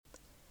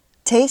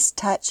Taste,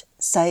 touch,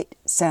 sight,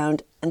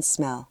 sound, and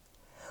smell.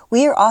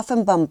 We are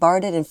often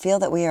bombarded and feel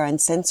that we are on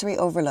sensory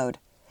overload.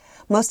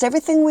 Most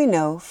everything we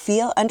know,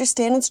 feel,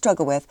 understand, and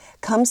struggle with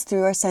comes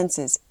through our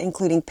senses,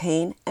 including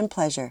pain and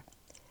pleasure.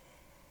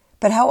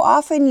 But how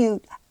often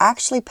you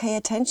actually pay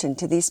attention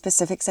to these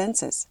specific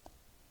senses?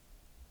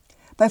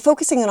 By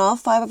focusing on all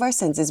 5 of our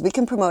senses, we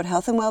can promote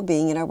health and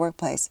well-being in our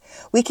workplace.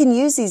 We can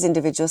use these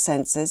individual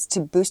senses to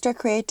boost our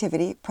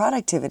creativity,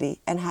 productivity,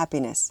 and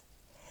happiness.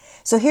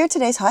 So here are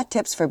today's hot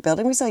tips for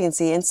building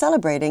resiliency and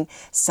celebrating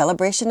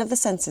Celebration of the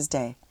Senses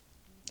Day.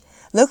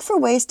 Look for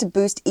ways to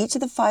boost each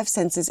of the 5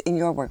 senses in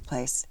your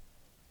workplace.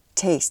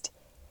 Taste.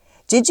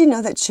 Did you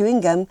know that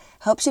chewing gum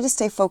helps you to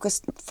stay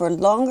focused for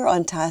longer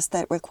on tasks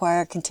that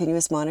require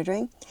continuous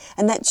monitoring?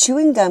 And that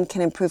chewing gum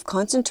can improve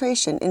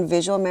concentration in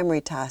visual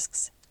memory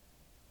tasks.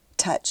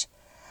 Touch.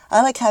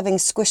 I like having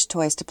squish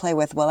toys to play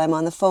with while I'm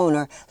on the phone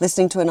or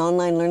listening to an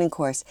online learning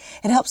course.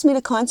 It helps me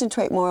to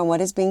concentrate more on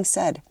what is being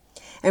said.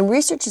 And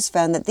research has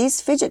found that these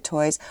fidget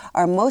toys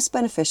are most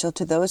beneficial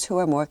to those who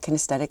are more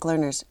kinesthetic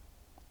learners.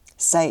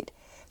 Sight.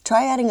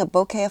 Try adding a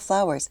bouquet of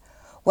flowers.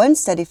 One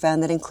study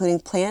found that including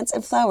plants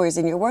and flowers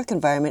in your work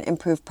environment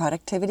improved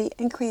productivity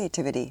and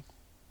creativity.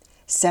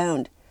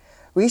 Sound.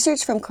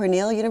 Research from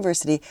Cornell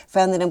University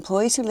found that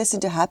employees who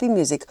listened to happy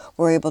music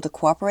were able to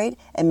cooperate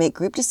and make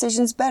group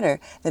decisions better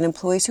than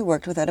employees who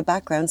worked without a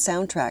background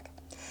soundtrack.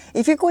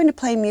 If you're going to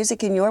play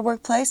music in your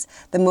workplace,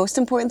 the most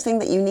important thing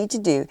that you need to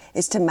do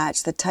is to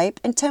match the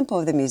type and tempo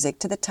of the music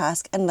to the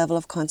task and level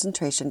of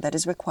concentration that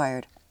is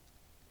required.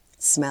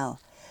 Smell.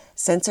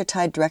 Scents are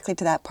tied directly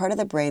to that part of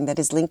the brain that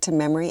is linked to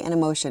memory and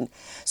emotion,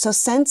 so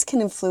scents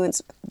can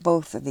influence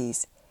both of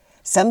these.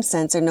 Some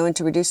scents are known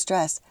to reduce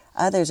stress,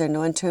 others are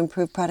known to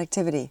improve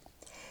productivity.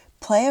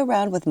 Play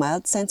around with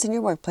mild scents in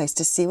your workplace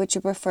to see what you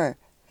prefer.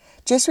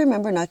 Just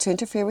remember not to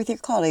interfere with your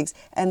colleagues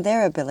and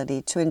their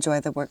ability to enjoy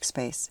the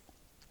workspace.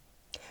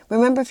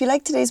 Remember, if you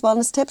like today's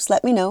wellness tips,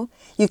 let me know.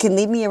 You can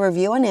leave me a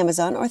review on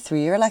Amazon or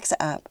through your Alexa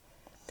app.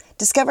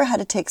 Discover how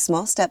to take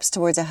small steps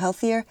towards a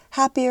healthier,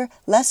 happier,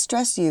 less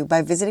stressed you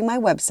by visiting my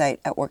website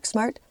at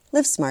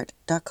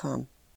worksmartlivesmart.com.